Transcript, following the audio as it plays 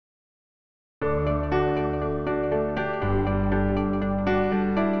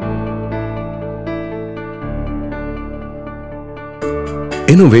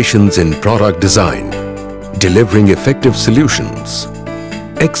Innovations in product design, delivering effective solutions,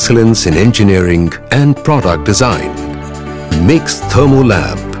 excellence in engineering and product design makes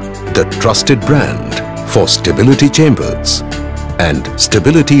Thermolab the trusted brand for stability chambers and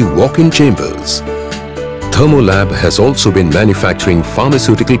stability walk-in chambers. Thermolab has also been manufacturing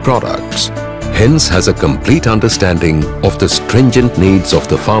pharmaceutical products, hence has a complete understanding of the stringent needs of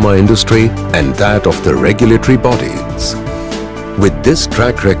the pharma industry and that of the regulatory bodies. With this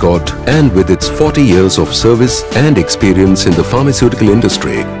track record and with its 40 years of service and experience in the pharmaceutical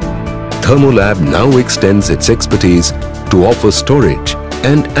industry, Thermolab now extends its expertise to offer storage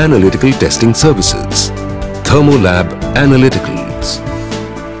and analytical testing services. Thermolab Analyticals.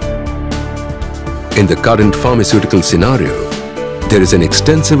 In the current pharmaceutical scenario, there is an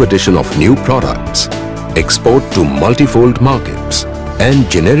extensive addition of new products, export to multifold markets, and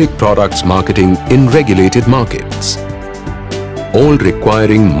generic products marketing in regulated markets, all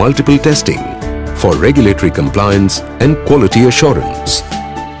requiring multiple testing for regulatory compliance and quality assurance.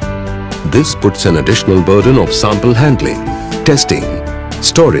 This puts an additional burden of sample handling, testing,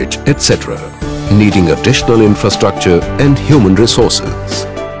 storage, etc., needing additional infrastructure and human resources.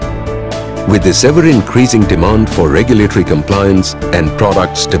 With this ever-increasing demand for regulatory compliance and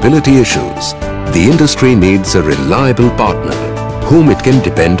product stability issues, the industry needs a reliable partner whom it can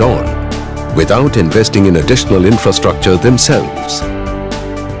depend on without investing in additional infrastructure themselves.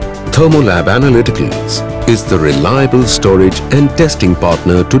 Thermolab Analyticals is the reliable storage and testing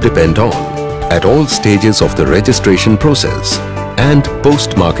partner to depend on at all stages of the registration process and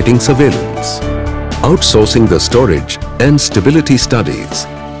post-marketing surveillance. Outsourcing the storage and stability studies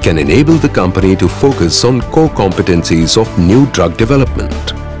can enable the company to focus on core competencies of new drug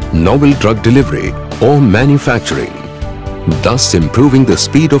development, novel drug delivery or manufacturing, thus improving the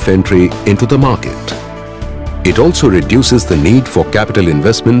speed of entry into the market. It also reduces the need for capital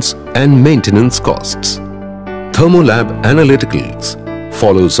investments and maintenance costs. Thermolab Analyticals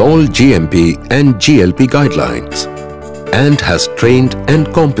follows all GMP and GLP guidelines and has trained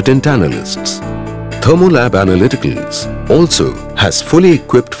and competent analysts. Thermolab Analyticals also has fully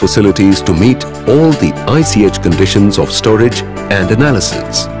equipped facilities to meet all the ICH conditions of storage and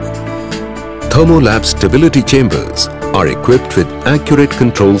analysis. Thermolab stability chambers are equipped with accurate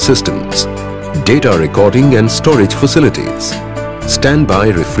control systems, data recording and storage facilities, standby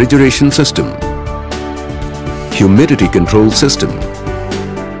refrigeration system, humidity control system,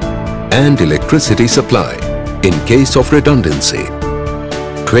 and electricity supply in case of redundancy.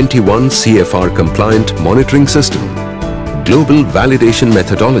 21 CFR compliant monitoring system, global validation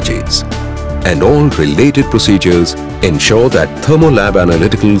methodologies, and all related procedures ensure that Thermolab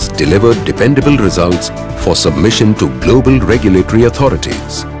Analyticals deliver dependable results for submission to global regulatory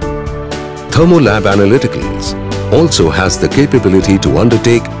authorities. Thermolab Analyticals also has the capability to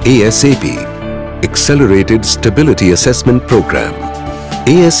undertake ASAP, Accelerated Stability Assessment Program.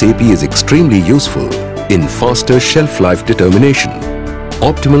 ASAP is extremely useful in faster shelf life determination,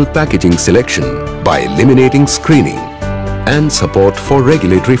 optimal packaging selection by eliminating screening, and support for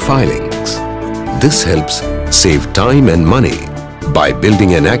regulatory filings. This helps save time and money by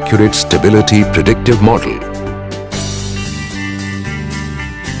building an accurate stability predictive model.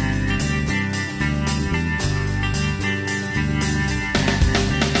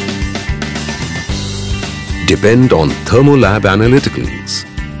 Depend on Thermolab Analyticals,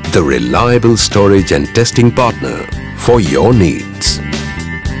 the reliable storage and testing partner for your needs.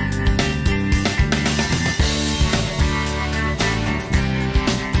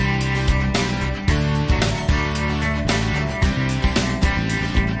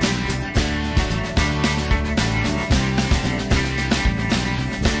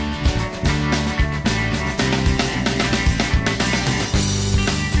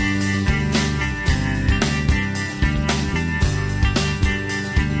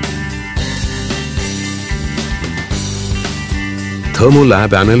 Thermolab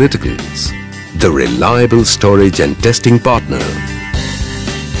Analyticals, the reliable storage and testing partner